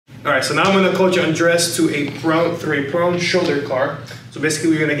All right, so now I'm gonna coach you undress to a prone shoulder car. So basically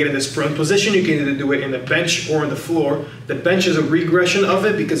we're gonna get in this prone position. You can either do it in the bench or on the floor. The bench is a regression of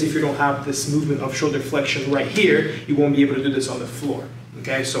it because if you don't have this movement of shoulder flexion right here, you won't be able to do this on the floor.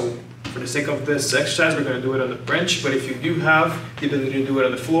 Okay, so for the sake of this exercise, we're gonna do it on the bench, but if you do have the ability to do it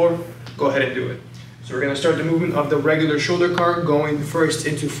on the floor, go ahead and do it. So we're gonna start the movement of the regular shoulder car, going first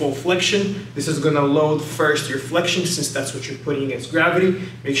into full flexion. This is gonna load first your flexion since that's what you're putting against gravity.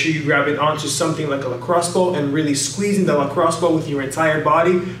 Make sure you grab it onto something like a lacrosse ball and really squeezing the lacrosse ball with your entire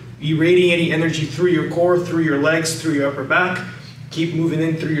body, irradiating energy through your core, through your legs, through your upper back. Keep moving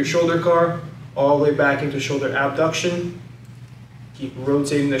in through your shoulder car, all the way back into shoulder abduction. Keep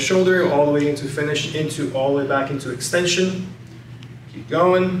rotating the shoulder all the way into finish, all the way back into extension. Keep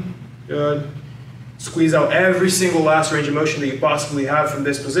going, good. Squeeze out every single last range of motion that you possibly have from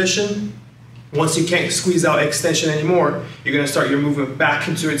this position. Once you can't squeeze out extension anymore, you're gonna start your movement back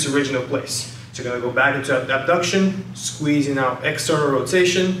into its original place. So you're gonna go back into abduction, squeezing out external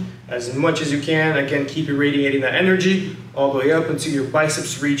rotation as much as you can. Again, keep irradiating that energy all the way up until your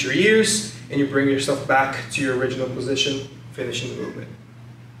biceps reach your ears and you bring yourself back to your original position, finishing the movement.